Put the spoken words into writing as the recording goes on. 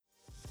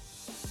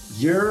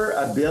Your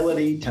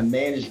ability to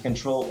manage,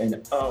 control,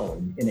 and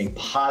own in a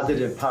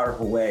positive,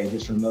 powerful way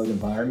this remote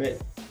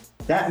environment,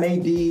 that may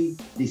be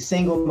the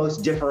single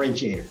most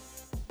differentiator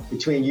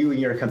between you and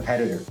your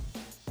competitor.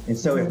 And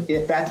so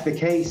if that's the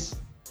case,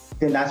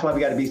 then that's why we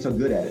got to be so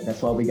good at it.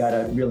 That's why we got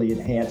to really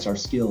enhance our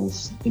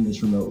skills in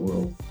this remote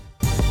world.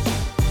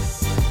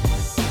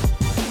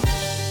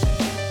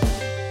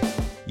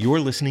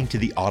 You're listening to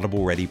the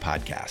Audible Ready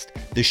podcast,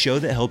 the show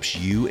that helps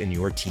you and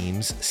your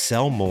teams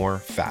sell more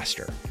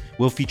faster.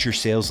 We'll feature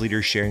sales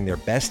leaders sharing their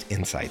best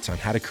insights on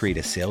how to create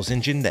a sales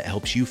engine that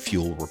helps you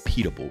fuel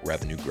repeatable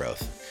revenue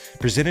growth.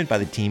 Presented by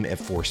the team at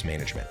Force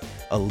Management,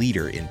 a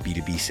leader in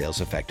B2B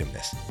sales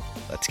effectiveness.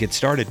 Let's get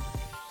started.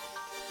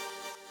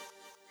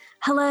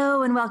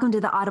 Hello, and welcome to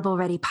the Audible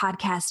Ready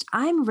podcast.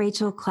 I'm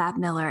Rachel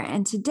Clapp-Miller,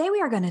 and today we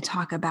are going to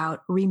talk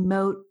about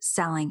remote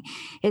selling.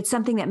 It's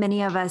something that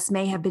many of us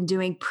may have been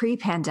doing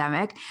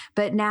pre-pandemic,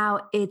 but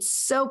now it's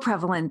so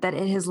prevalent that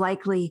it has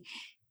likely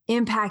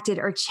impacted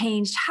or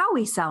changed how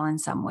we sell in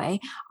some way.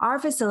 Our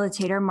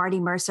facilitator, Marty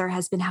Mercer,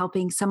 has been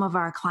helping some of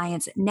our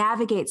clients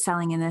navigate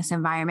selling in this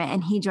environment,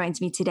 and he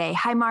joins me today.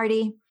 Hi,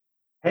 Marty.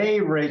 Hey,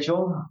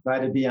 Rachel. Glad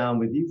to be on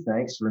with you.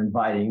 Thanks for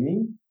inviting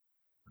me.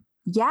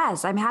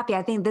 Yes, I'm happy.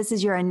 I think this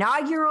is your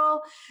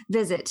inaugural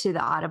visit to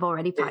the Audible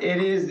Ready podcast.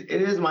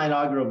 It is my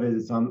inaugural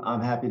visit, so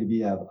I'm happy to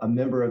be a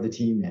member of the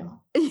team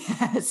now.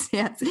 Yes.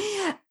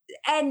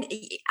 And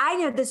I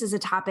know this is a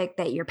topic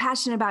that you're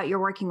passionate about, you're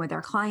working with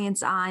our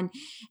clients on,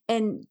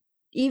 and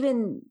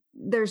even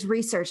there's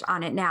research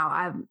on it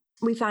now.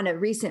 We found a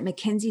recent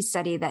McKinsey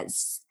study that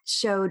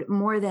showed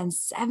more than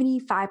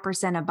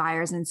 75% of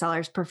buyers and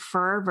sellers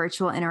prefer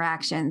virtual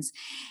interactions.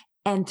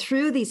 And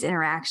through these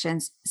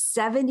interactions,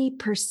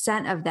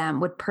 70% of them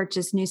would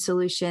purchase new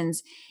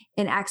solutions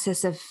in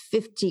excess of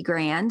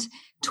 $50,000.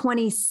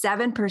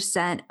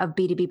 27% of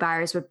B2B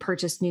buyers would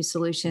purchase new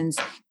solutions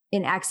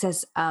in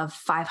excess of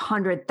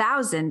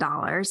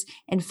 $500,000,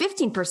 and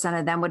 15%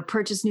 of them would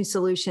purchase new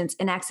solutions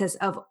in excess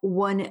of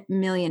 $1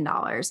 million.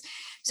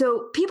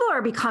 So people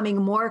are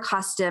becoming more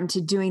accustomed to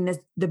doing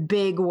the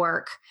big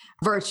work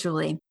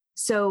virtually.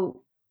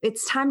 So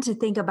it's time to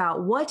think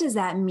about, what does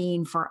that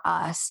mean for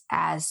us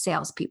as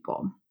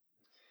salespeople?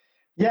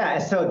 Yeah,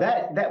 so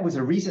that was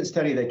a recent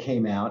study that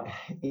came out,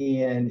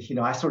 and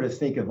I sort of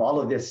think of all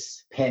of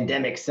this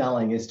pandemic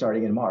selling is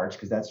starting in March,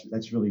 because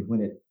that's really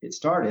when it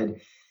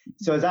started.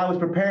 So as I was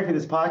preparing for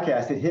this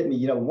podcast, it hit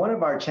me, one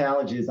of our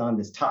challenges on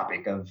this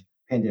topic of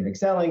pandemic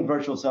selling,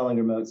 virtual selling,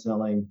 remote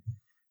selling,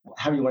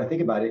 however you want to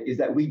think about it, is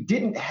that we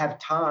didn't have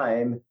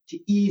time to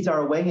ease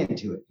our way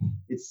into it.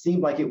 It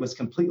seemed like it was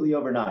completely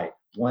overnight.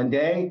 One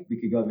day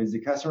we could go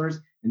visit customers,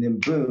 and then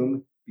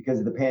boom, because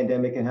of the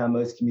pandemic and how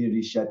most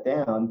communities shut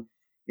down,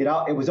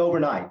 it was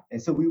overnight.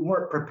 And so we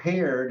weren't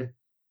prepared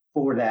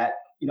for that,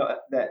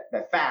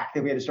 that fact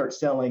that we had to start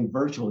selling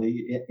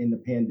virtually in the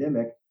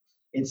pandemic.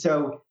 And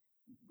so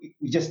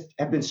we just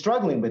have been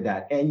struggling with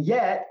that. And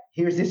yet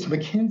here's this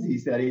McKinsey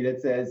study that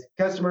says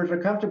customers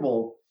are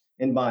comfortable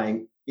in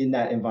buying in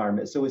that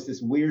environment. So it's this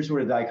weird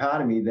sort of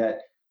dichotomy that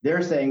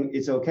they're saying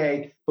it's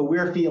okay, but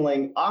we're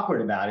feeling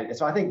awkward about it. And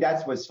so I think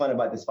that's what's fun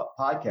about this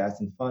podcast,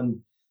 and fun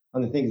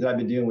on the things that I've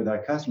been doing with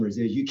our customers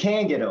is you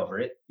can get over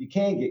it. You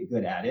can get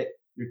good at it.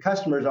 Your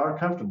customers are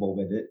comfortable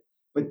with it,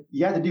 but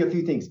you have to do a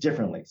few things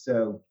differently.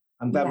 So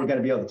I'm glad we're going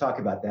to be able to talk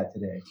about that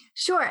today.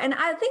 Sure. And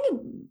I think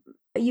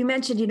you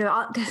mentioned,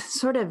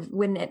 sort of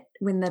when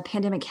the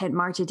pandemic hit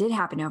March, it did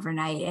happen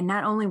overnight. And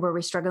not only were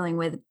we struggling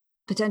with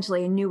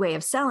potentially a new way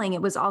of selling,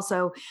 it was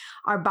also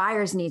our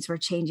buyers' needs were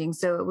changing.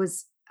 So it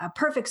was a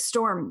perfect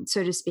storm,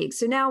 so to speak.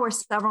 So now we're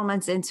several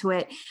months into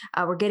it.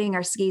 We're getting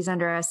our skis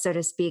under us, so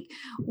to speak.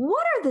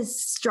 What are the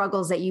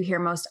struggles that you hear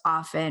most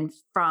often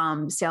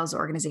from sales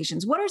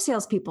organizations? What are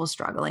salespeople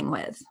struggling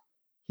with?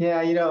 Yeah,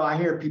 I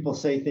hear people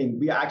say things.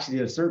 We actually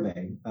did a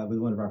survey with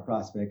one of our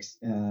prospects,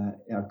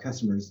 our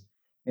customers,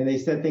 and they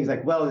said things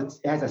like, well, it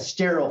has a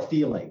sterile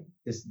feeling,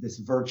 this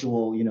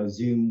virtual,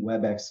 Zoom,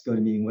 WebEx,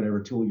 GoToMeeting, whatever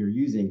tool you're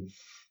using.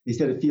 They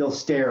said it feels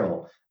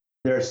sterile.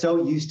 They're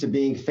so used to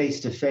being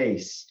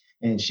face-to-face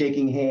and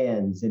shaking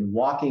hands and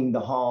walking the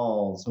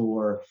halls,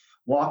 or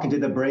walking to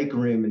the break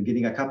room and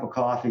getting a cup of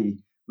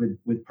coffee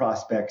with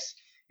prospects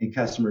and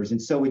customers.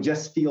 And so it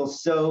just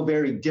feels so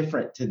very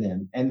different to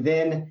them. And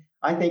then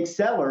I think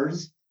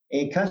sellers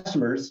and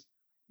customers,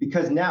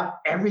 because now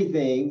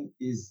everything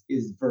is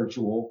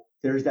virtual,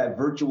 there's that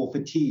virtual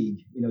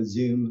fatigue.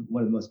 Zoom,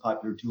 one of the most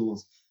popular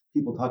tools.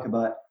 People talk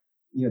about,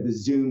 the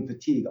Zoom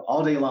fatigue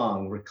all day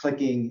long. We're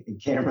clicking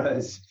and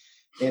cameras.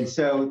 And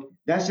so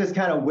that's just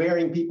kind of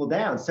wearing people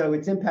down. So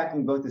it's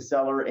impacting both the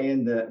seller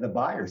and the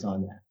buyers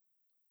on that.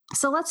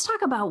 So let's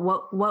talk about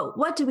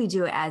what do we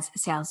do as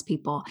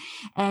salespeople?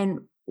 And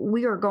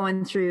we were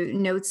going through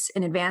notes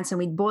in advance, and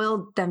we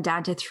boiled them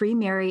down to three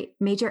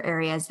major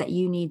areas that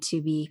you need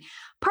to be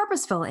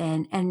purposeful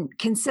in and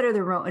consider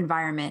the remote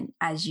environment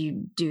as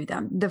you do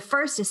them. The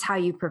first is how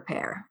you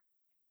prepare.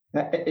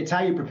 It's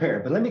how you prepare.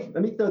 But let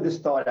me throw this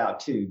thought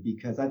out too,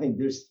 because I think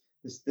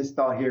this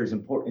thought here is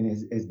important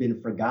and has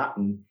been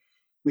forgotten.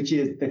 which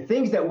is the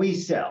things that we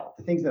sell,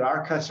 the things that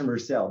our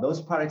customers sell,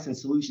 those products and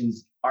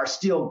solutions are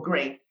still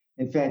great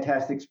and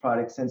fantastic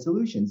products and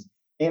solutions.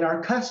 And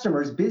our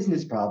customers'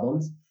 business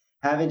problems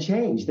haven't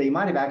changed. They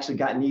might have actually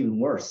gotten even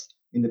worse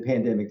in the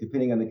pandemic,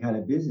 depending on the kind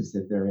of business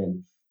that they're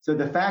in. So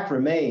the fact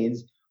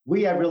remains,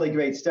 we have really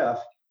great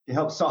stuff to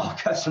help solve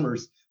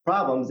customers'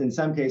 problems. In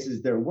some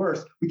cases, they're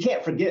worse. We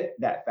can't forget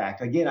that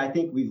fact. Again, I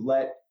think we've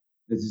let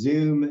the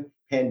Zoom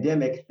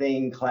pandemic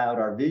thing cloud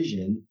our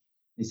vision.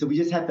 And so we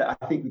just have to,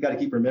 I think we got to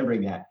keep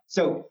remembering that.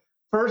 So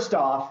first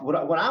off, what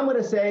I'm going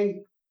to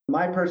say,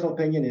 my personal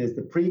opinion is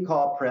the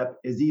pre-call prep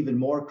is even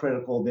more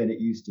critical than it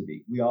used to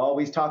be. We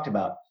always talked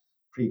about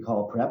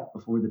pre-call prep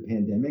before the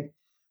pandemic,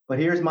 but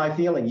here's my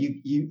feeling.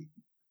 You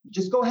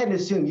just go ahead and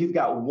assume you've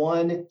got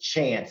one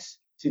chance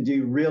to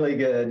do really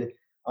good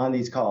on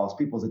these calls.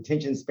 People's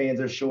attention spans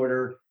are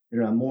shorter.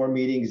 They're on more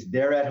meetings.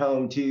 They're at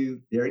home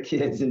too. Their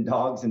kids and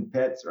dogs and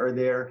pets are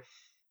there.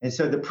 And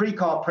so the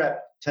pre-call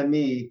prep to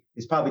me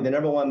is probably the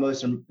number one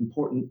most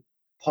important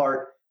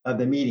part of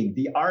the meeting.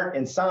 The art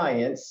and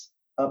science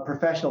of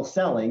professional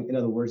selling, in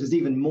other words, is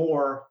even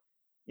more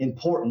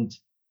important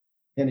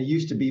than it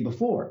used to be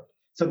before.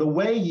 So the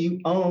way you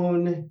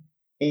own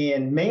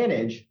and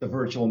manage the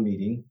virtual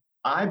meeting,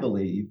 I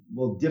believe,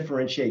 will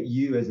differentiate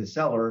you as a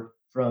seller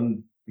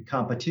from the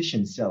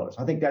competition sellers.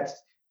 I think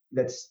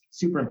that's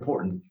super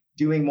important,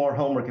 doing more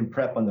homework and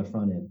prep on the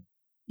front end.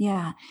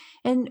 Yeah.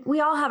 And we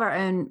all have our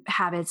own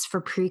habits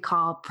for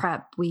pre-call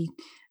prep. We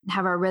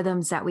have our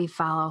rhythms that we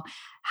follow.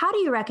 How do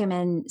you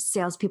recommend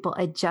salespeople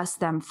adjust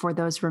them for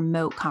those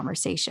remote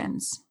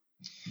conversations?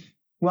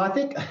 Well, I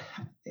think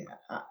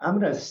I'm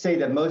going to say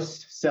that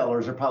most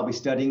sellers are probably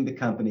studying the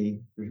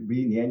company, they're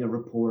reading the annual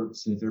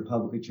reports, and if they're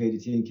publicly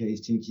traded,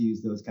 10Ks,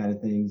 10Qs, those kind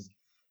of things.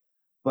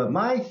 But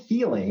my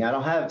feeling, I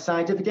don't have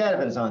scientific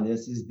evidence on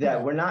this, is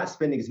that we're not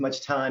spending as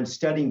much time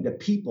studying the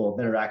people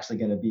that are actually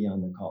going to be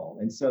on the call.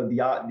 And so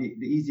the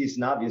easiest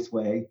and obvious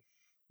way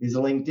is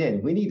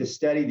LinkedIn. We need to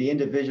study the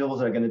individuals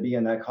that are going to be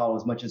on that call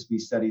as much as we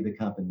study the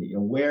company. You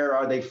know, where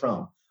are they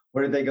from?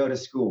 Where did they go to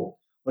school?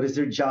 What does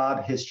their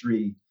job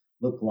history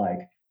look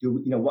like?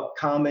 What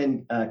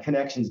common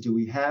connections do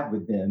we have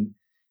with them?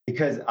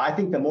 Because I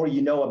think the more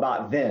you know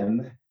about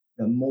them,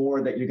 the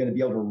more that you're going to be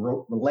able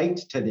to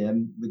relate to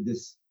them with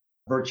this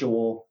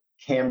virtual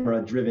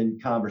camera-driven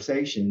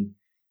conversation.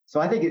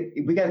 So I think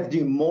we got to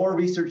do more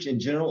research in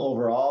general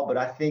overall, but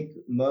I think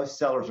most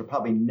sellers are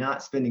probably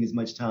not spending as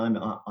much time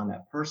on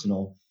that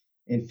personal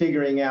and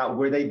figuring out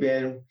where they've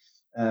been,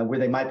 where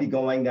they might be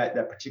going, that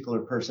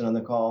particular person on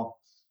the call,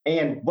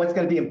 and what's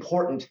going to be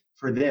important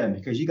for them,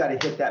 because you got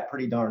to hit that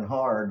pretty darn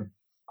hard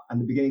on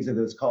the beginnings of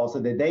those calls so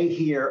that they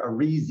hear a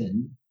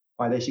reason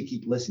why they should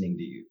keep listening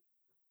to you.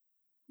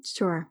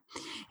 Sure.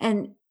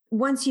 And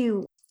once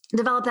you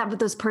develop that with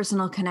those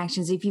personal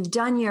connections, if you've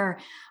done your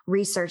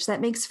research, that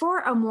makes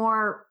for a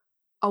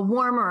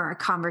warmer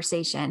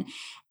conversation.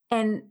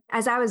 And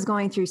as I was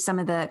going through some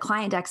of the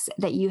client decks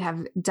that you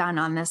have done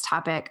on this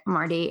topic,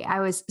 Marty,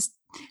 I was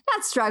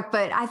not struck,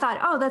 but I thought,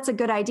 oh, that's a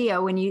good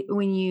idea when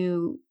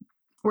you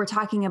were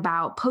talking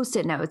about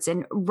Post-it notes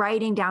and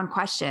writing down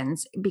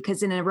questions,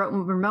 because in a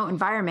remote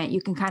environment,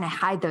 you can kind of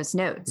hide those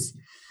notes.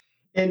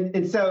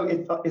 And so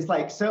it's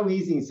like so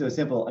easy and so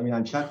simple. I mean,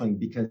 I'm chuckling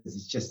because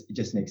it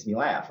just makes me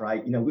laugh,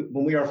 right? You know,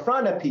 when we are in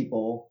front of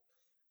people,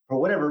 for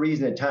whatever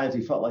reason, at times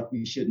we felt like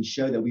we shouldn't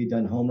show that we've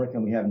done homework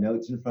and we have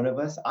notes in front of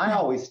us. I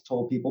always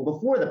told people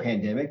before the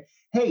pandemic,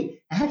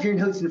 hey, have your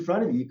notes in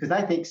front of you, because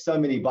I think so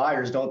many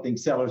buyers don't think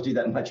sellers do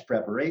that much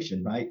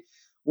preparation, right?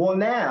 Well,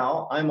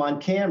 now I'm on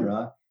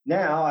camera.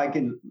 Now I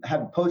can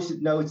have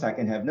Post-it notes. I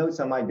can have notes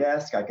on my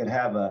desk. I could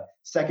have a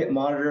second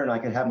monitor, and I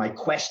could have my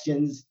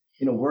questions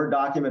in a Word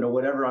document or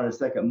whatever on a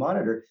second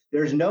monitor.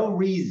 There's no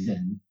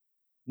reason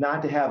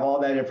not to have all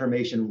that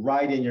information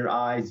right in your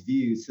eyes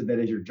view, so that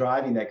as you're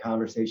driving that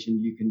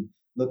conversation, you can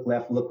look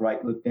left, look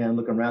right, look down,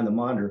 look around the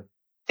monitor.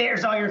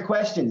 There's all your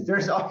questions.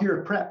 There's all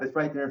your prep. It's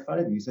right there in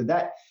front of you. So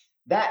that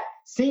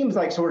seems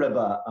like sort of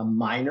a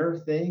minor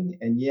thing.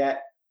 And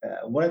yet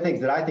one of the things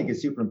that I think is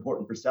super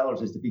important for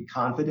sellers is to be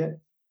confident.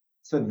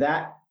 So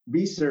that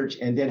research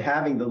and then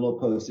having the little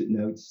Post-it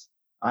notes,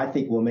 I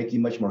think will make you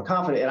much more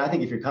confident. And I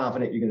think if you're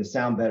confident, you're going to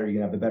sound better. You're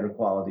going to have a better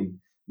quality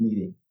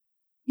meeting.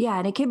 Yeah.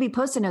 And it could be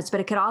Post-it notes, but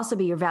it could also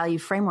be your value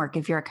framework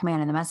if you're a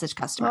command in the message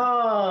customer.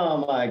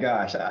 Oh my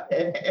gosh.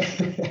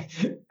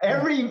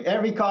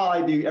 Every call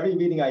I do, every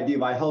meeting I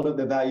do, I hold up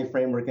the value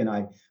framework and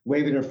I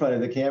wave it in front of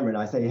the camera and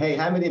I say, hey,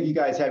 how many of you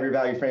guys have your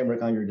value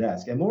framework on your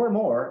desk? And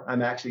more,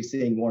 I'm actually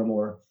seeing more and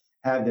more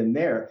have them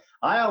there.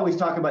 I always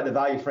talk about the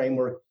value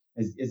framework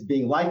as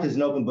being life is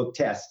an open book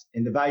test,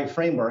 and the value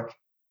framework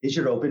is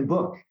your open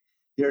book.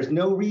 There's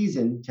no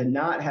reason to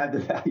not have the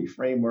value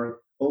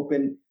framework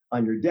open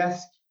on your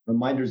desk.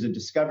 Reminders of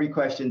discovery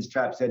questions,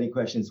 trap setting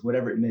questions,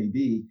 whatever it may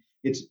be.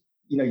 It's,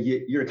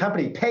 your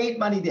company paid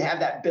money to have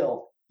that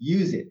built.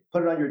 Use it,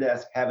 put it on your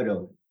desk, have it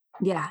open.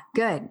 Yeah,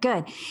 good,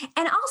 good.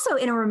 And also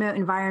in a remote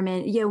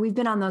environment, we've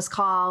been on those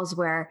calls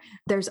where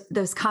there's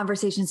those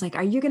conversations like,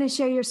 are you going to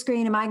share your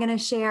screen? Am I going to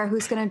share?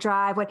 Who's going to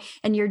drive? What?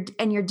 And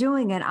you're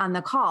doing it on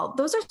the call.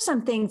 Those are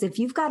some things, if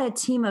you've got a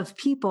team of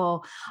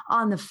people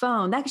on the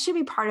phone, that should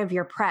be part of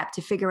your prep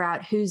to figure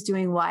out who's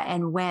doing what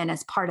and when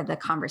as part of the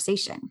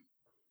conversation.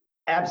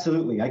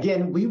 Absolutely.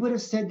 Again, we would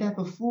have said that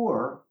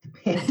before the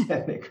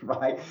pandemic,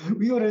 right?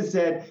 We would have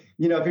said,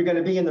 if you're going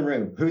to be in the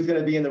room, who's going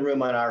to be in the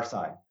room on our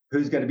side?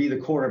 Who's going to be the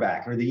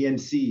quarterback or the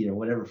MC or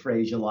whatever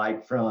phrase you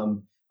like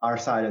from our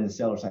side and the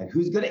seller side?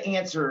 Who's going to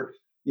answer,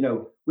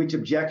 which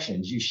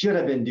objections? You should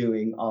have been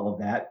doing all of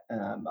that.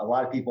 A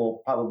lot of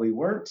people probably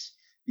weren't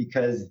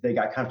because they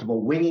got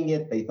comfortable winging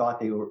it. They thought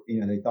they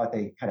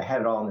kind of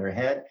had it all in their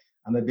head.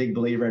 I'm a big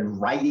believer in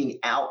writing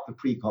out the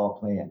pre-call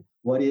plan.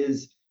 What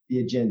is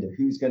the agenda?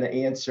 Who's going to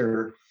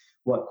answer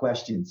what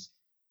questions?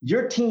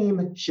 Your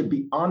team should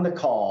be on the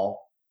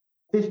call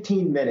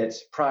 15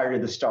 minutes prior to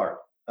the start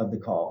of the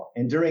call.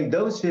 And during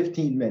those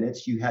 15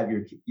 minutes, you have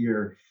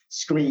your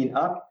screen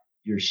up,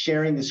 you're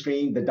sharing the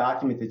screen, the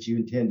document that you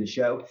intend to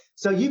show.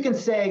 So you can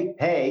say,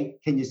 hey,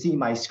 can you see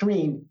my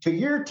screen to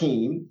your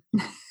team,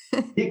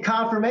 get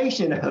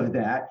confirmation of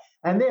that.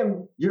 And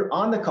then you're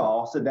on the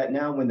call so that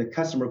now when the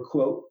customer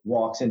quote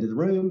walks into the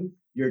room,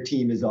 your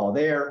team is all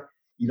there.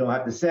 You don't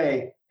have to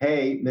say,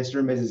 hey, Mr.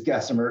 and Mrs.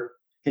 Customer,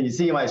 can you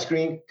see my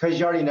screen? Because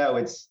you already know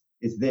it's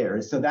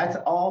there. So that's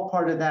all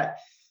part of that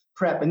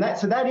prep. And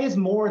that is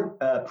more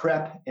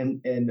prep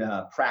and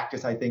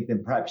practice, I think,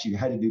 than perhaps you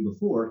had to do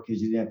before,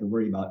 because you didn't have to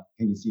worry about,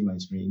 can you see my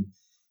screen?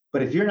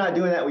 But if you're not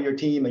doing that with your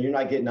team and you're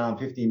not getting on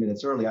 15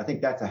 minutes early, I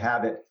think that's a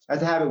habit.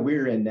 That's a habit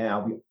we're in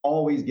now. We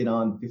always get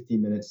on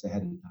 15 minutes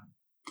ahead of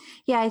time.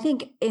 Yeah, I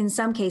think in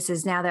some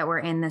cases now that we're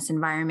in this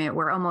environment,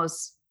 we're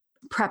almost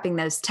prepping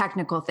those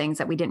technical things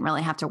that we didn't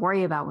really have to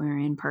worry about when we were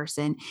in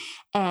person.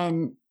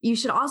 And you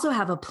should also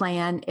have a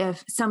plan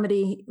if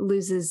somebody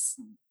loses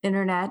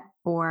internet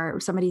or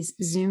somebody's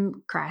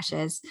Zoom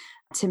crashes,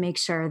 to make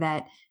sure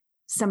that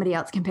somebody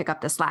else can pick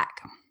up the slack.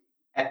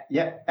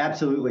 Yeah,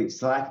 absolutely.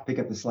 Slack, pick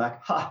up the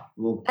slack.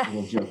 Little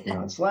joke there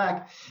on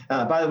Slack.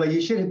 By the way,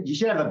 you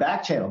should have a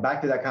back channel. Back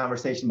to that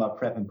conversation about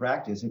prep and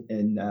practice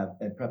and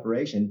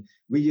preparation.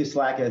 We use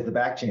Slack as the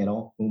back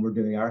channel when we're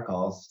doing our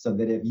calls, so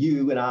that if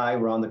you and I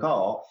were on the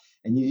call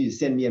and you need to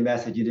send me a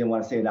message, you didn't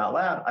want to say it out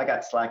loud, I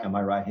got Slack on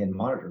my right-hand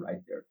monitor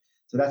right there.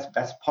 So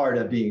that's part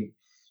of being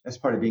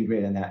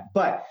great on that.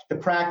 But the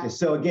practice.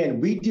 So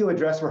again, we do a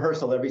dress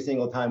rehearsal every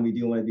single time we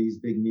do one of these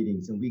big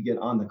meetings, and we get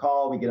on the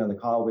call. We get on the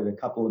call with a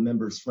couple of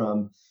members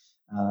from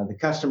the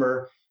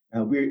customer.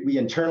 We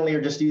internally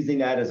are just using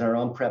that as our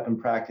own prep and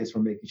practice.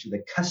 We're making sure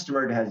the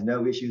customer has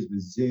no issues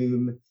with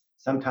Zoom.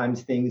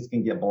 Sometimes things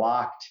can get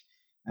blocked.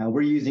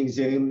 We're using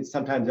Zoom.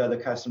 Sometimes other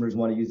customers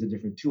want to use a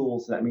different tool.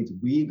 So that means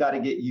we've got to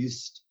get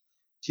used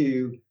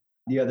to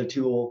the other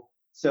tool.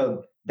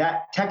 So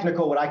that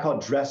technical, what I call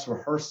dress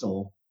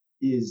rehearsal,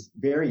 is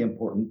very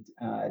important.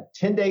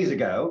 10 days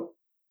ago,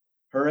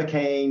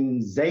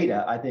 Hurricane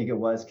Zeta, I think it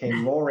was,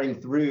 came roaring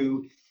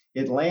through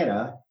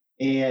Atlanta,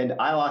 and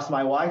I lost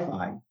my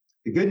Wi-Fi.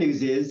 The good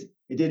news is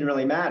it didn't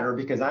really matter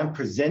because I'm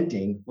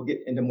presenting. We'll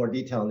get into more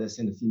detail on this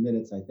in a few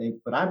minutes, I think,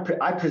 but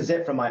I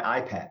present from my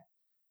iPad.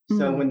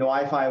 So when the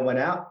Wi-Fi went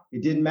out,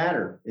 it didn't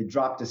matter. It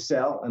dropped a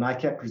cell, and I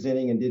kept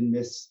presenting and didn't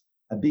miss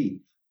a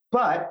beat.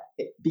 But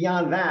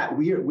beyond that,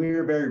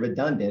 we're very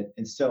redundant.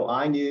 And so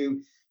I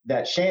knew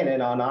that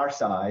Shannon on our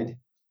side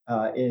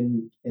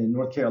in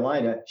North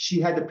Carolina, she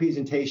had the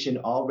presentation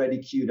already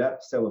queued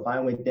up. So if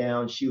I went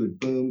down, she would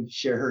boom,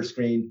 share her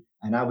screen,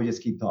 and I would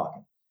just keep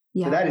talking.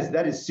 Yeah. So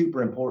that is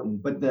super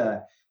important. But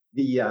the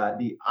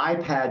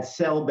iPad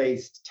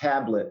cell-based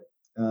tablet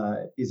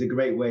is a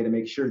great way to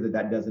make sure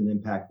that doesn't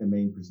impact the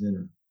main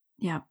presenter.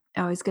 Yeah,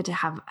 always good to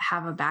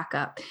have a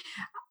backup.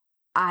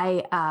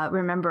 I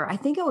remember, I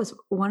think it was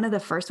one of the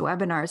first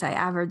webinars I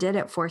ever did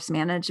at Force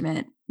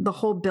Management. The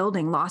whole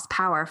building lost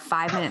power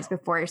 5 minutes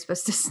before you're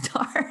supposed to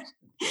start.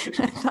 And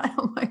I thought,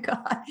 oh my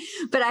God.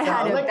 But I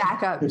had a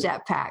backup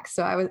jetpack.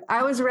 So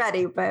I was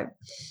ready, but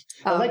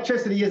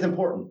electricity is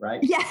important, right?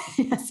 Yeah,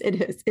 yes, it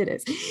is. It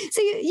is.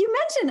 So you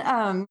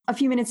mentioned a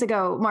few minutes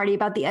ago, Marty,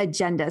 about the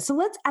agenda. So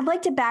I'd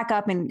like to back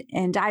up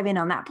and dive in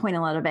on that point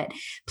a little bit.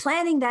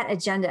 Planning that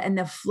agenda and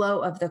the flow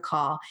of the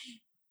call.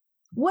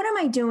 What am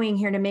I doing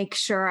here to make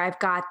sure I've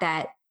got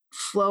that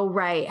flow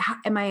right?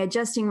 Am I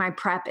adjusting my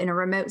prep in a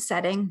remote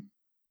setting?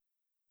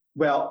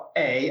 Well,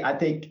 I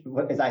think,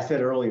 as I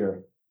said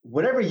earlier,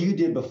 whatever you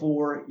did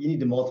before, you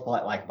need to multiply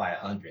it like by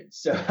 100.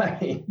 So, I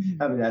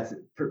mean, that's a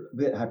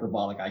bit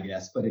hyperbolic, I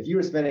guess. But if you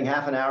were spending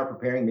half an hour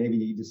preparing, maybe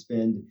you need to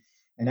spend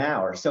an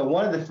hour. So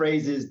one of the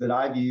phrases that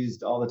I've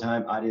used all the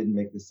time, I didn't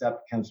make this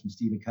up, comes from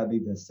Stephen Covey,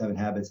 the 7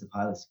 Habits of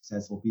Highly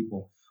Successful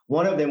People.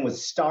 One of them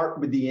was start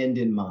with the end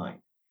in mind.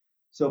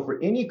 So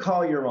for any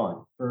call you're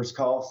on, first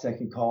call,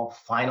 second call,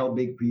 final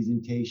big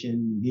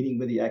presentation, meeting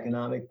with the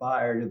economic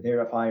buyer to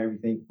verify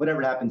everything,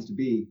 whatever it happens to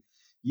be,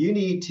 you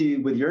need to,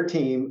 with your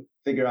team,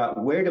 figure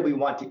out where do we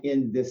want to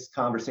end this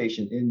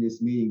conversation, in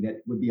this meeting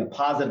that would be a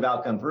positive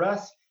outcome for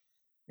us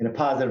and a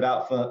positive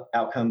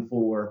outcome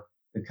for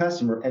the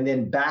customer, and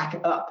then back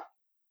up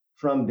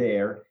from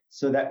there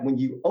so that when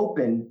you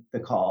open the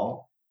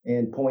call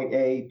and point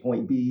A,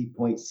 point B,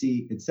 point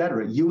C, et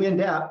cetera, you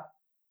end up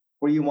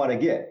where you want to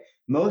get.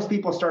 Most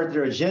people start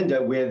their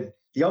agenda with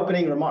the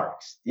opening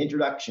remarks, the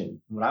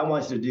introduction. What I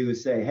want you to do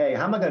is say, hey,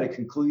 how am I going to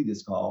conclude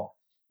this call?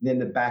 And then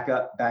the back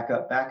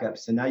up.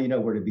 So now you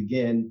know where to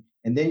begin,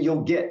 and then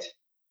you'll get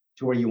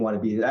to where you want to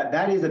be.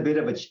 That is a bit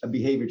of a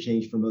behavior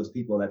change for most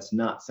people. That's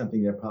not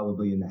something they're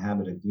probably in the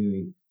habit of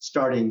doing,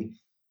 starting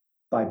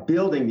by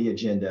building the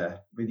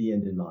agenda with the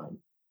end in mind.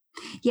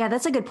 Yeah,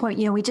 that's a good point.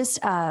 We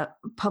just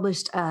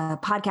published a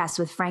podcast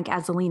with Frank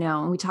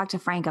Azzolino, and we talked to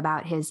Frank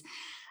about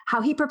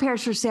how he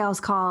prepares for sales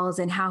calls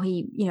and how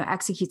he,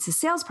 executes the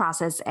sales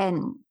process.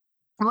 And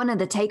one of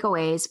the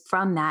takeaways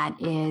from that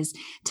is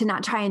to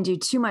not try and do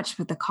too much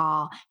with the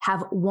call.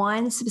 Have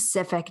one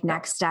specific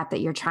next step that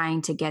you're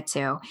trying to get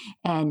to.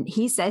 And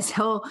he says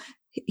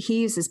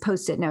he uses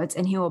Post-it notes,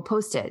 and he will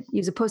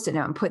use a Post-it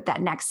note and put that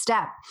next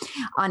step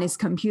on his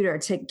computer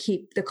to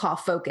keep the call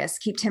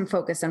focused, keep him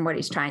focused on what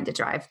he's trying to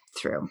drive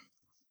through.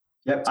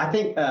 Yep. I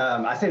think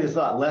I say this a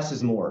lot, less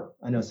is more.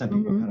 I know some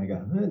people kind of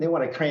go, they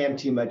want to cram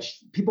too much.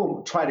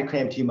 People try to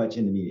cram too much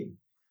in the meeting.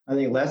 I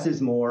think less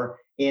is more.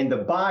 And the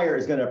buyer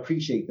is going to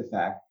appreciate the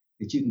fact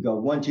that you can go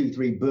 1, 2,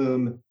 3,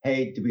 boom.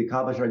 Hey, did we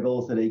accomplish our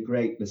goals today?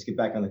 Great. Let's get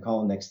back on the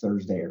call next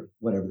Thursday or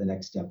whatever the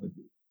next step would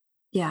be.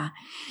 Yeah.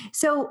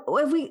 So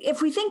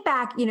if we think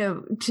back,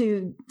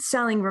 to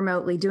selling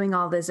remotely, doing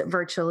all this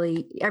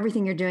virtually,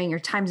 everything you're doing, you're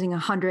timesing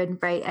 100,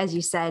 right? As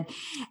you said,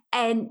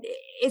 and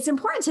it's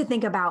important to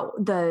think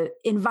about the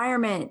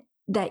environment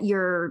that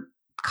your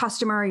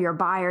customer, your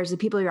buyers, the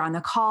people you're on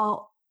the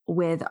call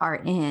with are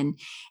in.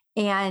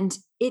 And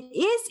it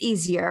is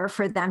easier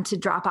for them to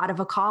drop out of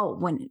a call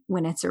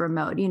when it's a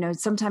remote.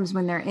 Sometimes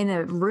when they're in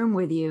a room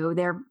with you,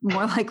 they're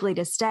more likely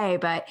to stay.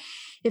 But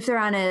if they're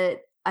on a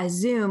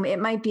Zoom, it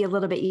might be a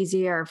little bit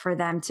easier for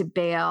them to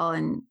bail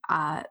and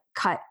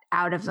cut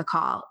out of the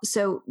call.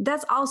 So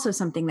that's also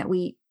something that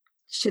we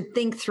should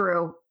think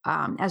through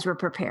as we're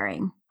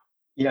preparing.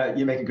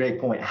 You make a great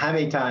point. How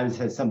many times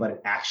has somebody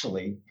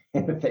actually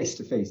in a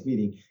face-to-face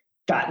meeting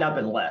gotten up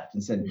and left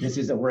and said, this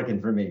isn't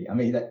working for me? I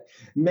mean, that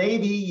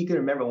maybe you can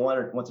remember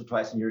once or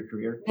twice in your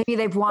career. Maybe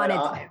they've wanted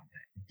to.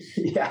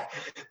 Yeah.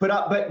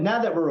 But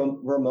now that we're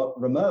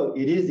remote,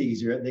 it is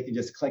easier. They can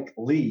just click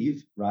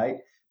leave, right?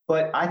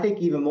 But I think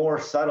even more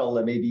subtle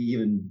and maybe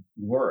even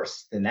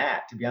worse than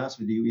that, to be honest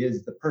with you,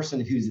 is the person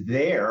who's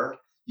there.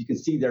 You can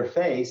see their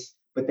face,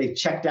 but they've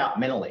checked out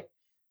mentally.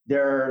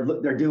 They're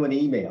doing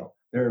email.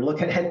 They're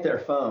looking at their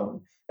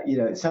phone.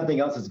 Something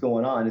else is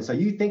going on. And so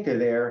you think they're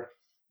there,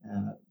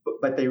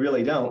 but they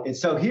really don't. And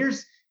so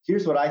here's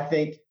what I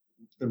think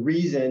the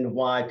reason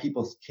why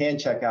people can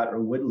check out or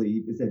would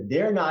leave is that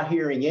they're not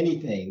hearing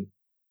anything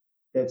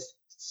that's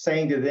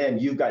saying to them,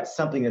 you've got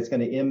something that's going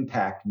to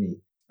impact me.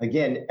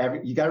 Again,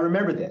 you got to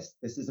remember this.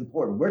 This is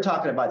important. We're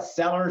talking about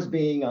sellers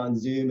being on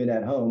Zoom and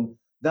at home.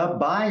 The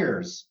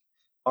buyers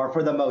are,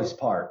 for the most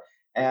part,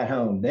 at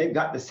home. They've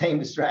got the same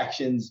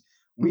distractions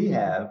we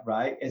have,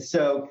 right? And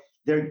so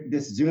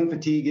this Zoom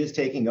fatigue is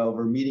taking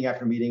over, meeting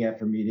after meeting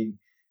after meeting.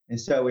 And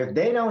so if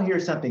they don't hear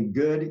something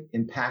good,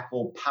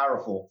 impactful,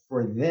 powerful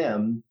for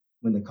them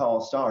when the call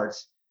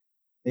starts,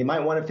 they might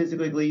want to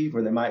physically leave,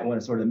 or they might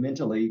want to sort of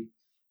mentally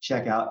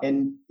check out.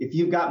 And if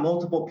you've got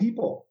multiple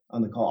people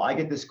on the call, I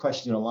get this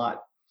question a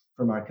lot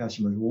from our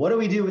customers. What do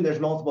we do when there's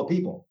multiple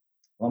people?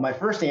 Well, my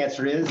first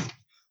answer is,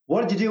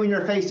 what did you do when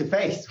you're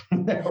face-to-face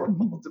when there were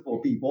multiple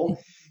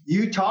people?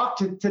 You talked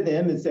to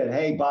them and said,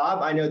 hey,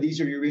 Bob, I know these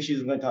are your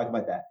issues. We're going to talk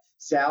about that.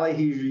 Sally,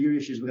 these are your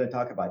issues. We're going to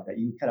talk about that.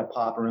 You kind of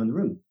pop around the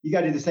room. You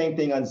got to do the same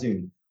thing on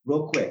Zoom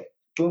real quick.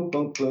 Boom,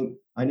 boom, boom.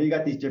 I know you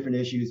got these different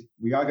issues.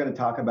 We are going to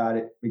talk about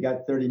it. We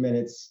got 30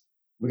 minutes.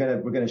 We're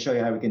going to show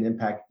you how we can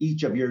impact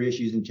each of your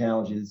issues and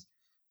challenges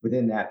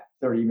within that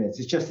 30 minutes.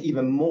 It's just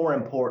even more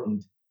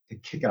important to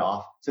kick it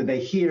off so they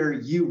hear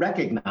you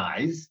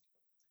recognize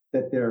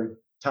that their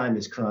time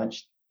is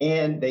crunched,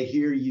 and they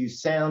hear you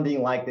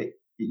sounding like that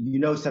you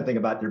know something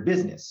about their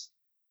business.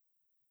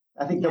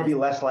 I think they'll be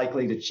less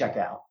likely to check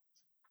out.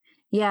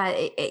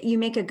 Yeah, you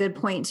make a good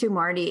point too,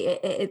 Marty.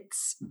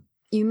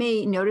 You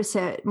may notice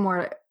it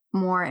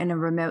more in a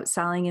remote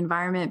selling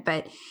environment,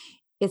 but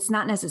it's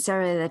not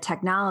necessarily the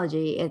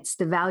technology, it's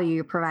the value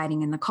you're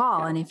providing in the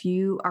call. Yeah. And if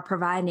you are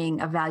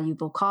providing a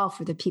valuable call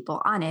for the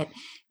people on it,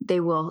 they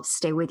will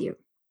stay with you.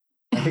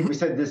 I think we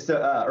said this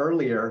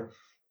earlier.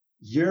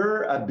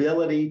 Your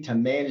ability to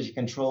manage,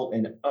 control,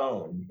 and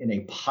own in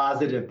a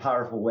positive,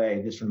 powerful way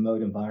this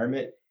remote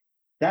environment,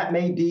 that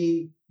may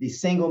be the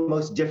single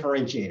most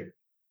differentiator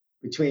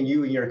between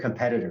you and your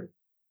competitor.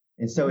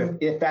 And so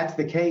if that's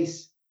the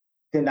case,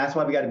 then that's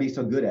why we got to be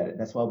so good at it.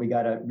 That's why we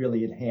got to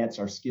really enhance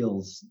our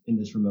skills in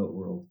this remote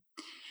world.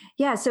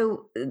 Yeah.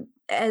 So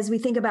as we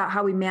think about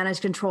how we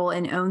manage, control,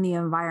 and own the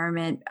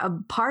environment, a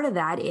part of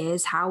that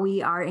is how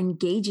we are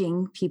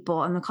engaging people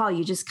on the call.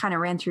 You just kind of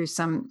ran through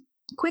some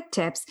quick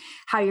tips,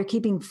 how you're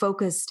keeping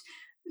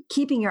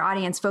your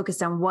audience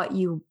focused on what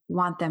you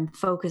want them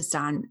focused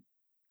on.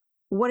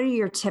 what are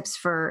your tips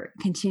for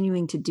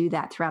continuing to do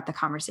that throughout the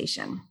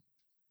conversation?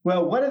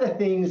 Well, one of the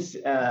things,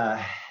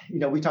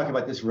 we talk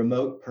about this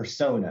remote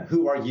persona.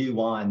 Who are you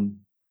on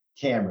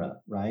camera,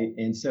 right?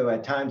 And so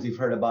at times we've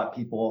heard about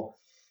people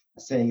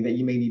saying that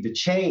you may need to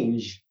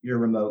change your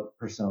remote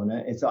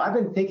persona. And so I've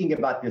been thinking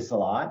about this a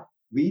lot.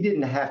 We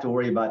didn't have to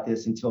worry about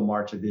this until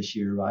March of this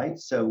year, right?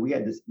 So we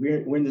had this.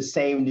 We're in the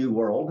same new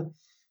world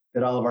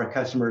that all of our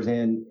customers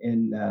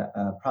and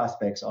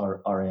prospects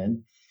are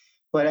in.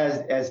 But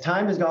as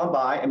time has gone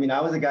by, I mean,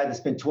 I was a guy that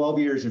spent 12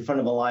 years in front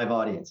of a live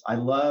audience. I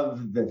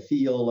love the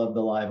feel of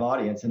the live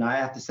audience. And I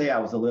have to say, I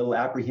was a little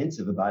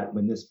apprehensive about it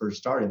when this first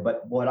started.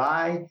 But what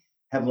I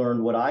have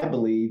learned, what I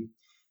believe,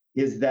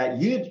 is that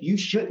you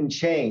shouldn't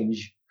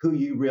change who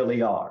you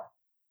really are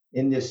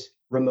in this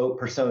remote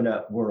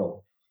persona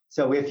world.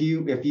 So if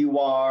you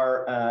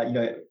are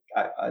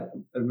a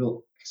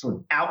real sort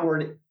of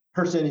outward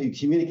person who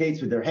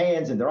communicates with their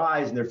hands and their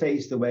eyes and their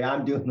face the way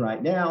I'm doing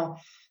right now,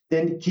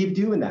 then keep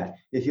doing that.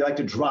 If you like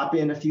to drop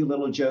in a few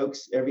little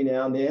jokes every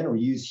now and then or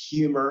use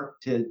humor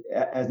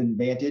as an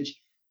advantage,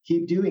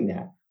 keep doing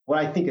that. What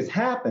I think has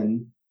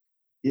happened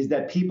is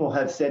that people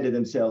have said to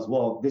themselves,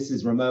 well, this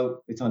is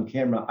remote, it's on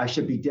camera, I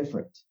should be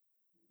different.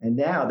 And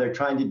now they're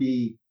trying to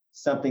be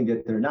something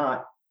that they're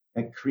not.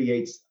 That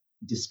creates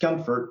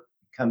discomfort,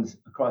 comes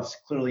across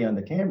clearly on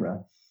the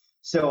camera.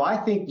 So I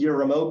think your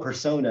remote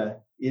persona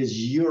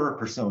is your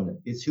persona.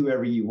 It's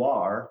whoever you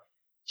are.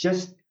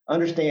 Just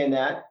understand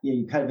that,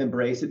 you kind of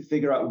embrace it,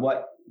 figure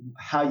out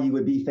how you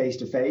would be face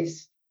to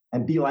face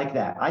and be like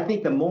that. I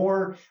think the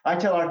more I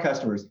tell our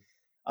customers,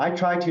 I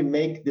try to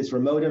make this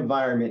remote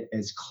environment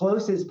as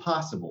close as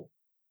possible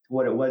to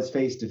what it was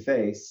face to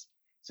face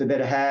so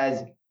that it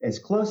has as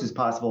close as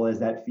possible as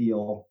that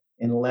feel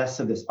and less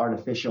of this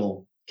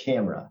artificial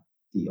camera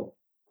feel.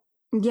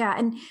 Yeah.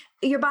 And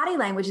your body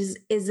language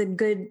is a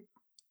good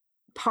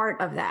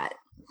part of that.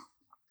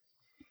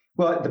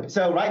 Well,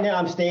 so right now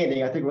I'm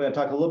standing. I think we're going to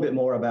talk a little bit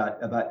more about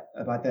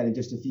that in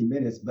just a few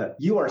minutes. But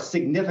you are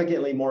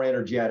significantly more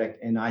energetic,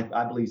 and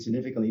I believe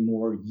significantly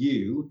more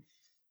you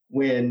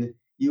when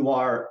you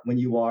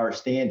are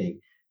standing.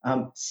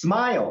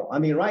 Smile. I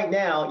mean, right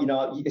now,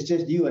 it's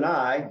just you and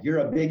I. You're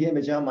a big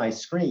image on my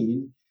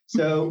screen.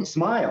 So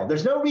smile.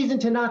 There's no reason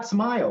to not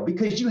smile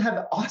because you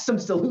have awesome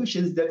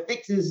solutions that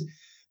fixes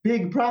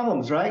big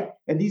problems, right?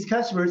 And these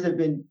customers have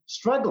been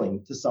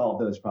struggling to solve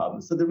those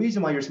problems. So the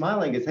reason why you're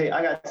smiling is, hey,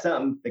 I got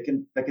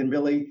something that can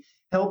really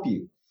help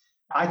you.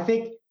 I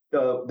think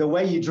the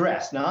way you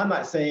dress. Now, I'm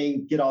not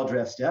saying get all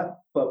dressed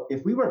up, but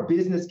if we were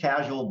business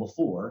casual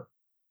before,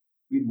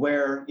 we'd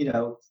wear,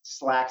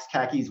 slacks,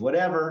 khakis,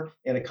 whatever,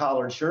 and a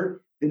collared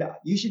shirt, then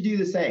you should do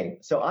the same.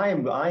 So I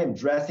am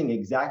dressing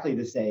exactly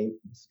the same.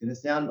 It's going to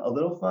sound a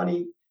little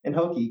funny and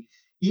hokey,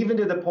 even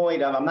to the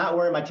point of I'm not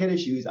wearing my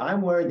tennis shoes.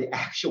 I'm wearing the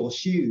actual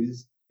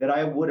shoes that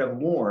I would have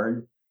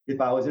worn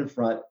if I was in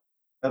front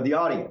of the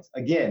audience.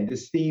 Again,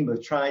 this theme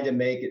of trying to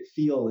make it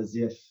feel as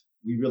if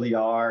we really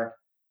are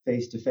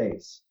face to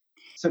face.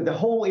 So the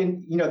whole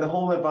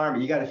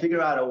environment, you got to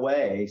figure out a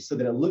way so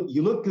that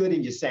you look good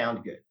and you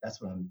sound good.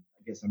 That's what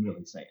I guess I'm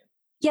really saying.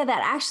 Yeah,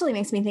 that actually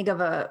makes me think of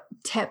a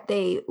tip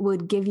they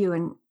would give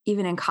you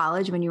even in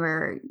college when you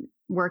were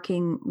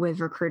working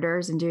with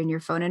recruiters and doing your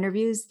phone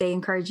interviews. They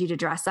encourage you to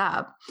dress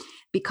up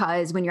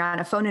because when you're on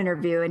a phone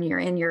interview and you're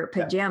in your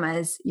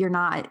pajamas, you're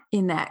not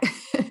in that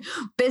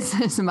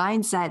business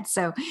mindset.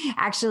 So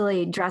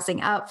actually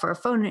dressing up for a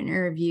phone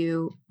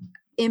interview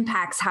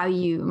impacts how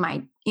you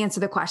might answer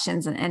the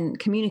questions and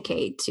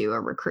communicate to a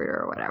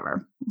recruiter or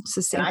whatever. So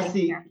same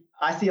thing.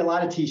 I see a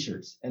lot of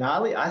t-shirts, and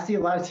I see a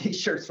lot of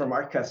t-shirts from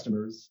our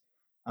customers,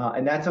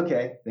 and that's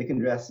okay. They can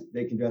dress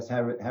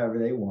however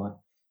they want.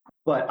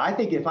 But I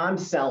think if I'm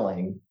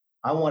selling,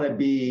 I want to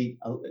be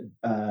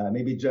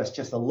maybe dressed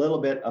just a little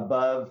bit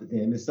above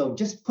them. So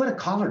just put a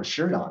collared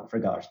shirt on, for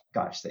gosh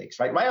sakes,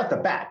 right off the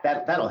bat.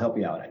 That'll help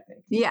you out, I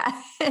think. Yeah,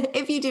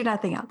 if you do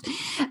nothing else.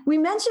 We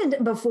mentioned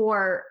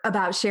before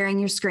about sharing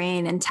your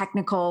screen and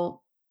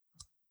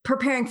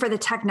preparing for the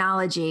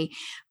technology.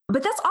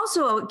 But that's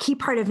also a key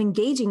part of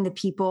engaging the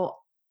people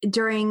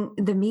during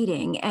the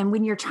meeting. And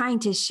when you're trying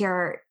to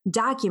share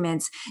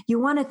documents, you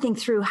want to think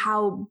through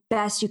how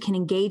best you can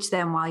engage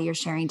them while you're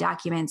sharing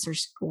documents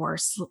or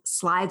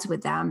slides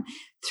with them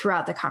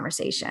throughout the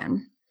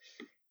conversation.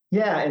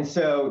 Yeah, and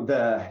so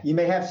you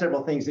may have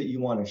several things that you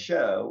want to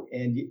show,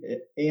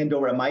 and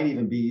or it might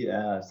even be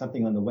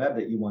something on the web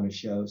that you want to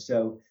show.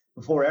 So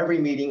before every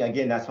meeting,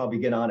 again, that's what we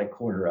get on at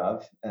quarter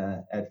of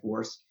at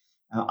Force.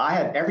 I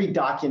have every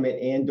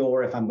document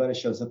or if I'm going to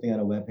show something on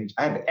a web page,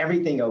 I have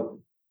everything open.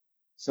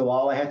 So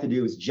all I have to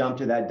do is jump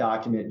to that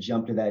document,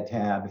 jump to that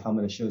tab if I'm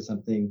going to show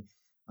something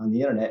on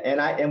the internet.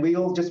 And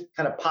we'll just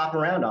kind of pop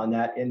around on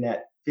that in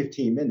that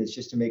 15 minutes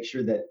just to make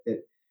sure that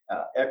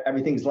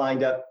everything's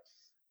lined up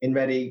and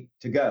ready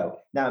to go.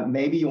 Now,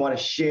 maybe you want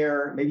to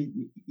share, maybe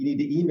you need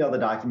to email the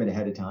document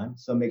ahead of time.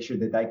 So make sure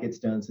that gets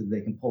done so that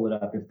they can pull it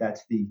up if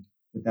that's the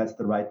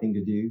right thing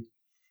to do.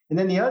 And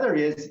then the other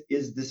is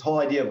this whole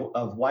idea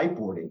of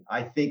whiteboarding.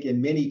 I think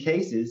in many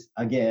cases,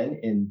 again,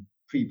 in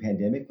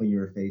pre-pandemic when you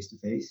were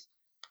face-to-face.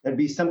 There'd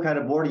be some kind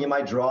of board, and you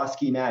might draw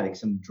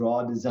schematics and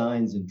draw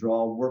designs and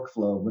draw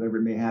workflow, whatever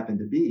it may happen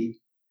to be.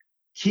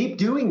 Keep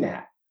doing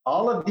that.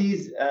 All of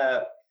these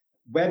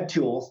web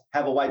tools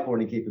have a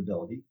whiteboarding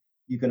capability.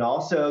 You can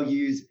also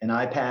use an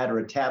iPad or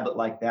a tablet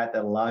like that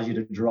allows you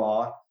to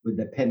draw with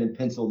the pen and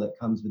pencil that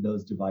comes with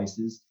those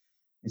devices.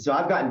 And so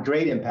I've gotten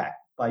great impact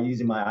by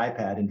using my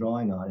iPad and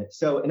drawing on it.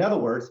 So in other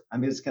words,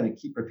 I'm just going to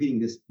keep repeating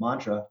this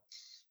mantra,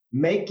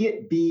 make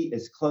it be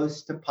as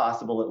close to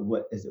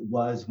possible as it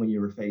was when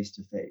you were face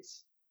to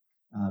face.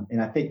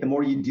 And I think the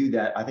more you do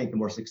that, I think the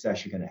more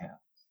success you're going to have.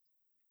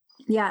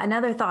 Yeah.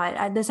 Another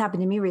thought, this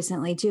happened to me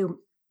recently too.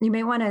 You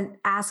may want to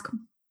ask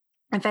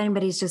if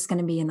anybody's just going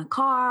to be in the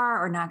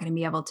car or not going to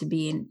be able to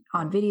be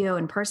on video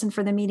in person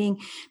for the meeting,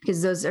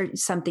 because those are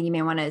something you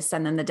may want to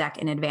send them the deck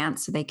in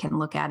advance so they can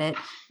look at it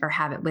or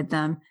have it with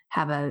them,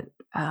 have a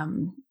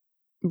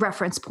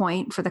reference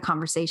point for the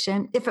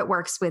conversation if it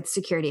works with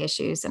security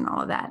issues and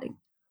all of that.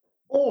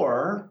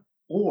 Or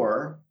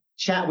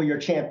chat with your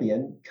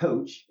champion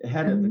coach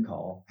ahead of the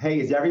call. Hey,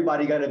 is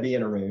everybody going to be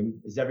in a room?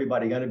 Is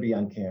everybody going to be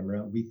on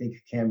camera? We think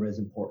camera is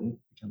important,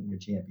 becoming your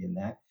champion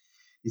that.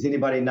 Is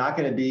anybody not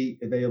going to be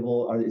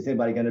available, or is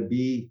anybody going to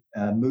be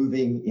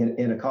moving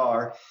in a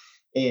car?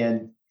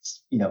 And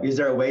is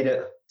there a way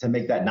to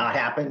make that not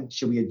happen?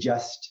 Should we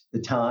adjust the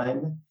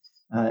time?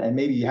 And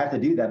maybe you have to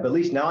do that, but at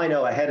least now I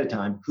know ahead of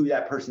time who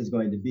that person is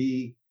going to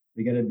be.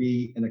 They're going to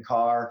be in the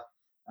car,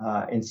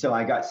 and so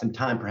I got some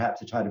time perhaps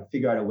to try to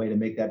figure out a way to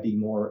make that be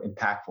more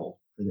impactful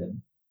for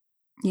them.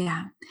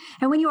 Yeah,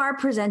 and when you are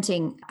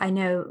presenting, I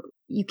know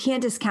you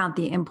can't discount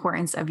the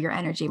importance of your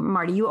energy.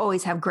 Marty, you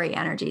always have great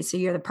energy, so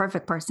you're the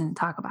perfect person to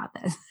talk about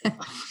this.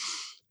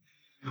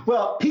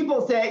 Well,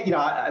 people say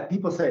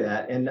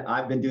that, and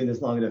I've been doing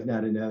this long enough now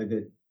to know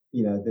that,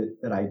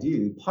 that I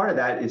do. Part of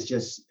that is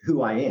just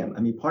who I am. I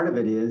mean, part of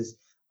it is,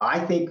 I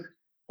think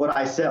what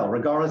I sell,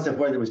 regardless of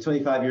whether it was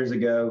 25 years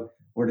ago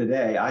or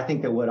today, I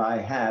think that what I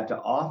have to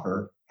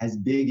offer has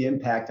big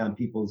impact on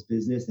people's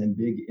business and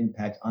big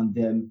impact on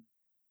them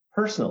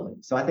personally.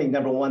 So I think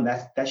number one,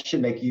 that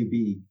should make you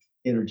be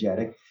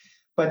energetic.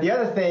 But the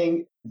other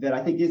thing that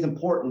I think is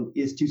important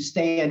is to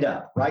stand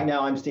up. Right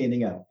now, I'm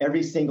standing up.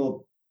 Every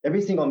single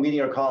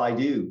meeting or call I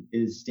do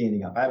is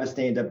standing up. I have a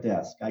stand-up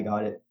desk. I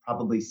got it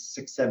probably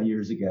 6-7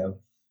 years ago.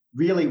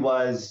 Really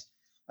was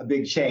a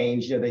big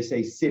change. They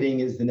say sitting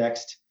is the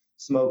next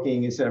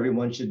smoking, and so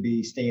everyone should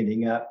be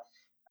standing up.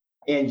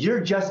 And you're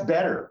just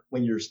better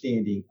when you're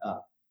standing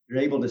up.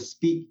 You're able to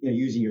speak,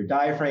 using your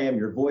diaphragm.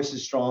 Your voice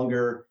is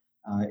stronger.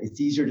 It's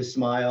easier to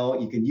smile.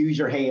 You can use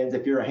your hands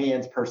if you're a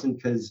hands person,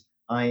 because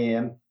I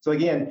am. So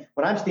again,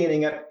 when I'm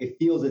standing up, it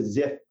feels as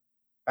if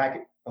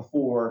back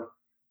before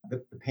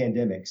the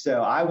pandemic.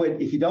 So I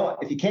would, if you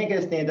can't get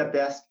a stand-up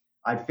desk,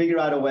 I'd figure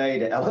out a way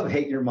to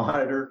elevate your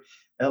monitor,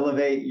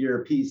 elevate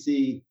your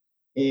PC,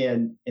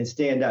 and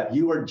stand up.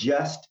 You are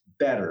just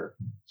better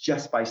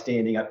just by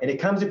standing up. And it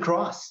comes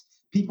across.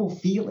 People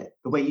feel it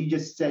the way you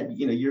just said,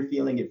 you're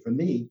feeling it from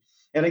me.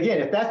 And again,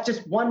 if that's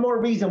just one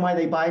more reason why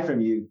they buy from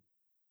you,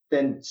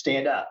 then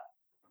stand up.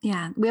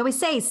 Yeah. We always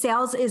say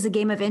sales is a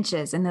game of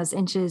inches, and those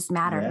inches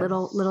matter. Yes.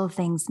 Little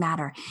things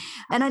matter.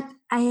 And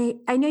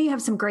I know you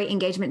have some great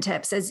engagement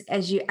tips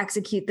as you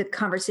execute the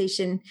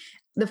conversation.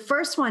 The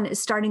first one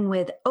is starting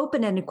with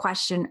open-ended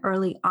question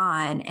early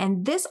on.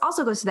 And this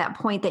also goes to that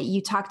point that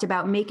you talked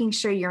about, making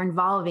sure you're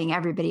involving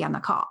everybody on the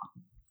call.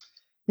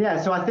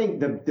 Yeah. So I think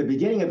the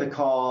beginning of the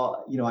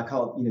call, I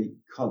call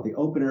it the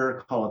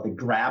opener, call it the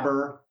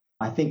grabber.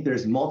 I think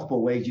there's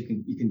multiple ways you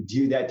can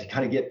do that to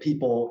kind of get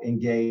people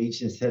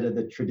engaged instead of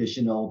the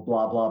traditional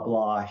blah, blah,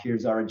 blah.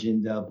 Here's our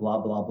agenda, blah,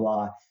 blah,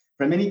 blah.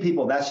 For many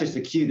people, that's just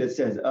a cue that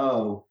says,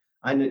 oh,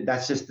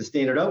 that's just the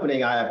standard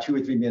opening. I have 2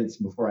 or 3 minutes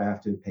before I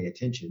have to pay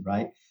attention,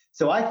 right?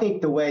 So I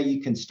think the way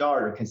you can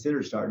start or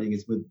consider starting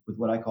is with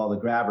what I call the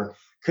grabber.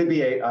 Could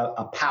be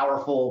a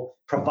powerful,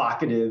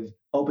 provocative,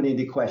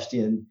 open-ended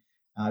question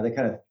that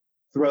kind of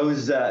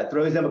throws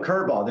them a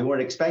curveball. They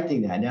weren't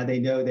expecting that. Now they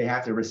know they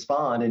have to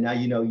respond, and now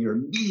you're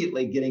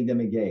immediately getting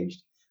them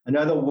engaged.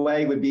 Another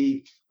way would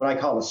be what I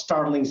call a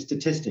startling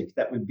statistic.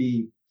 That would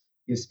be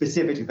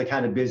specific to the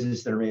kind of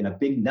business they're in, a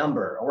big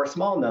number or a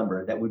small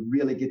number that would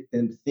really get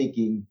them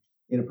thinking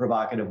in a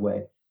provocative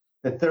way.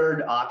 The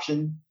third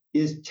option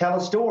is tell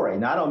a story.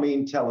 Now, I don't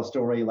mean tell a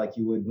story like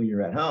you would when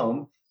you're at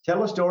home.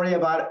 Tell a story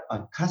about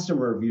a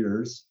customer of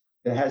yours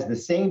that has the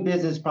same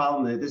business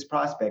problem that this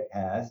prospect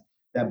has,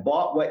 that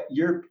bought what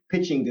you're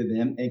pitching to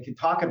them and can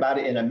talk about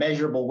it in a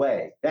measurable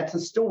way. That's a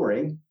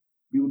story.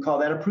 We would call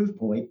that a proof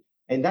point.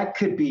 And that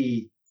could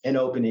be an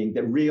opening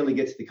that really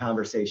gets the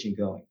conversation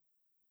going.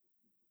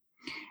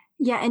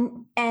 Yeah.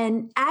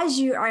 And as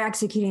you are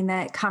executing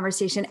that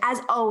conversation,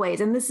 as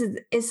always, and this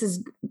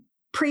is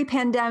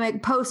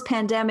pre-pandemic,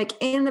 post-pandemic,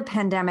 in the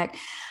pandemic,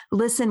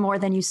 listen more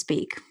than you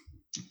speak.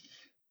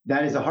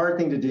 That is a hard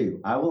thing to do.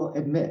 I will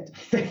admit,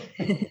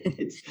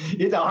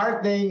 it's a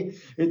hard thing.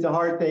 It's a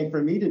hard thing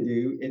for me to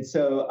do. And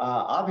so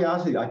I'll be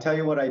honest with you. I tell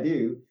you what I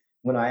do.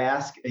 when I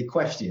ask a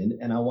question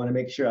and I want to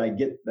make sure I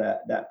get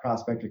that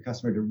prospect or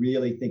customer to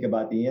really think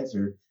about the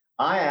answer,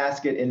 I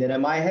ask it, and then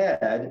in my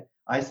head,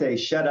 I say,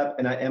 shut up.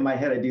 And in my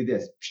head, I do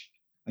this.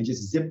 I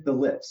just zip the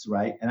lips,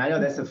 right? And I know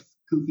that's a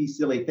goofy,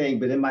 silly thing,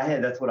 but in my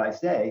head, that's what I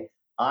say.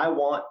 I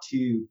want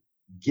to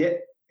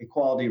get a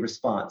quality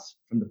response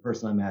from the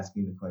person I'm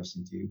asking the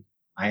question to.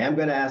 I am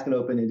going to ask an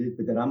open-ended,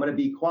 but then I'm going to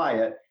be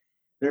quiet.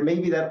 There may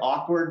be that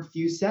awkward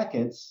few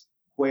seconds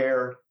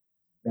where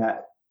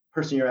that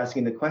person you're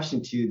asking the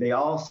question to, they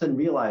all of a sudden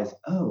realize,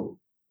 oh,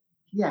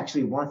 he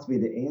actually wants me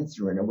to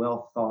answer in a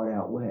well thought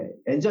out way.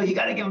 And so you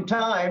got to give them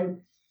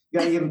time. You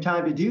got to give them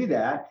time to do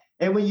that.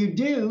 And when you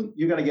do,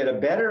 you're going to get a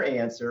better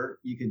answer.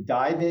 You can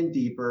dive in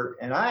deeper.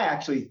 And I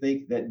actually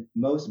think that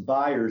most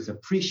buyers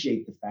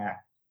appreciate the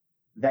fact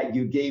that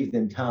you gave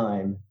them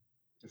time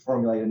to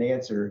formulate an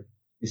answer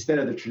instead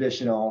of the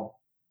traditional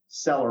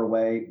seller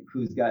way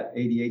who's got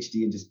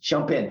ADHD and just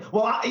jump in.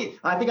 Well,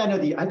 I think I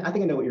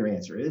know what your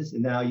answer is.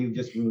 And now you've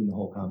just ruined the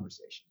whole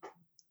conversation.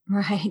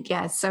 Right.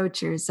 Yeah. So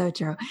true. So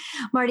true.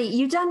 Marty,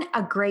 you've done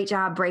a great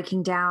job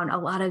breaking down a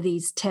lot of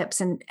these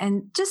tips and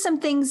just some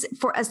things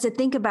for us to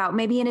think about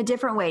maybe in a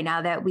different way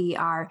now that we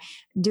are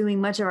doing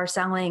much of our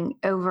selling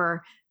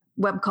over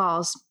web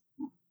calls.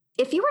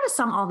 If you were to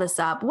sum all this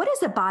up, what is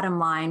the bottom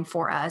line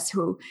for us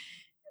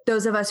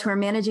those of us who are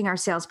managing our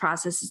sales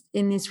process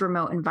in this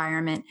remote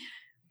environment?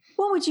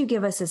 What would you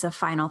give us as a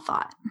final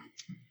thought?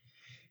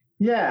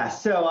 Yeah,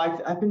 so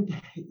I've been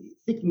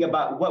thinking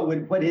about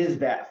what is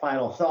that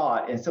final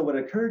thought, and so what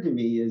occurred to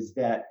me is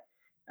that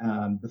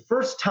the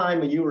first time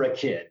when you were a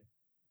kid,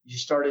 you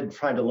started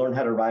trying to learn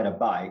how to ride a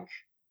bike.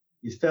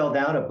 You fell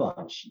down a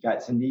bunch. You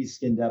got some knees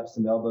skinned up,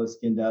 some elbows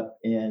skinned up,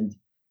 and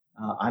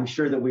I'm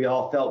sure that we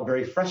all felt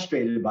very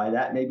frustrated by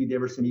that. Maybe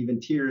there were some even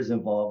tears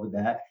involved with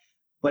that.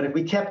 But if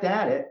we kept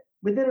at it,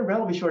 within a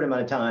relatively short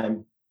amount of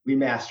time, we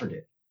mastered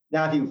it.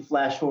 Now, if you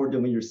flash forward to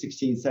when you're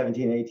 16,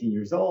 17, 18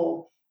 years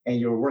old, and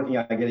you're working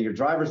on getting your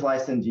driver's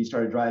license, you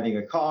started driving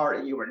a car,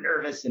 and you were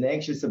nervous and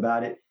anxious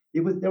about it.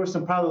 There were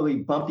some probably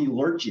bumpy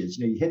lurches.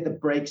 You hit the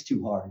brakes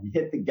too hard, you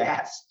hit the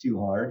gas too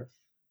hard,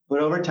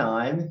 but over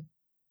time,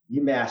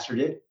 you mastered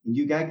it and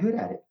you got good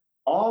at it.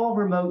 All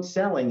remote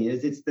selling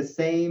it's the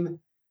same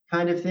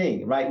kind of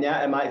thing. Right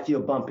now, it might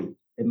feel bumpy.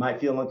 It might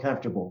feel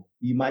uncomfortable.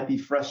 You might be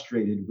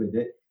frustrated with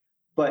it.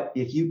 But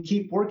if you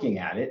keep working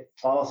at it,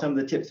 follow some of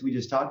the tips we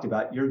just talked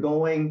about, you're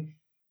going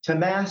to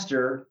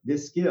master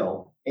this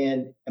skill.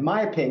 And in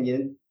my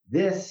opinion,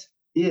 this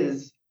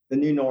is the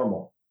new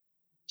normal.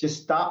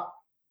 Just stop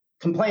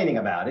complaining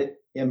about it,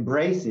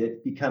 embrace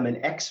it, become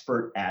an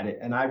expert at it.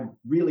 And I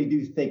really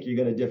do think you're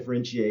going to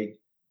differentiate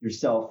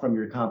yourself from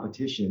your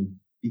competition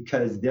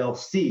because they'll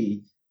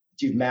see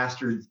that you've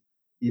mastered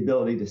the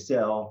ability to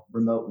sell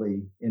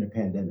remotely in a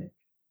pandemic.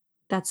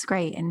 That's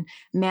great. And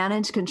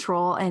manage,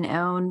 control, and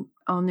own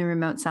the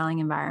remote selling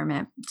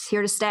environment. It's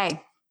here to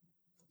stay.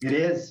 It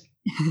is.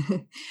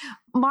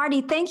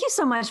 Marty, thank you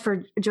so much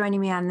for joining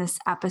me on this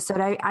episode.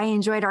 I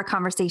enjoyed our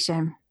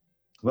conversation.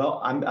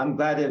 Well, I'm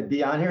glad to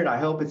be on here, and I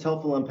hope it's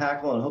helpful and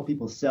impactful, and I hope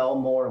people sell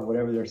more of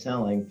whatever they're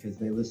selling because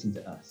they listen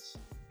to us.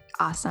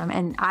 Awesome.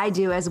 And I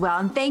do as well.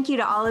 And thank you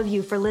to all of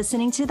you for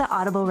listening to the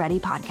Audible Ready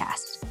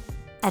podcast.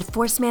 At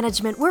Force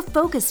Management, we're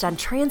focused on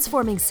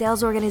transforming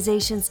sales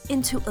organizations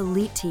into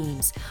elite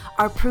teams.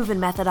 Our proven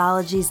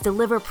methodologies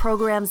deliver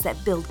programs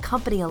that build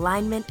company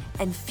alignment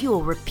and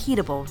fuel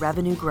repeatable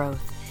revenue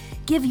growth.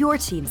 Give your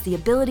teams the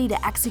ability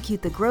to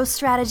execute the growth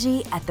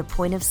strategy at the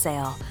point of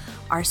sale.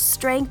 Our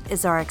strength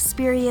is our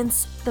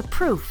experience. The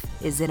proof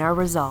is in our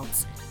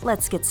results.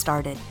 Let's get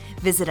started.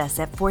 Visit us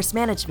at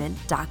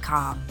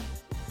forcemanagement.com.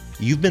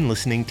 You've been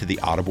listening to the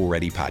Audible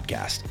Ready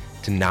podcast.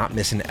 To not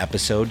miss an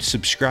episode,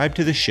 subscribe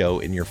to the show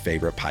in your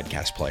favorite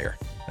podcast player.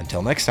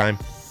 Until next time.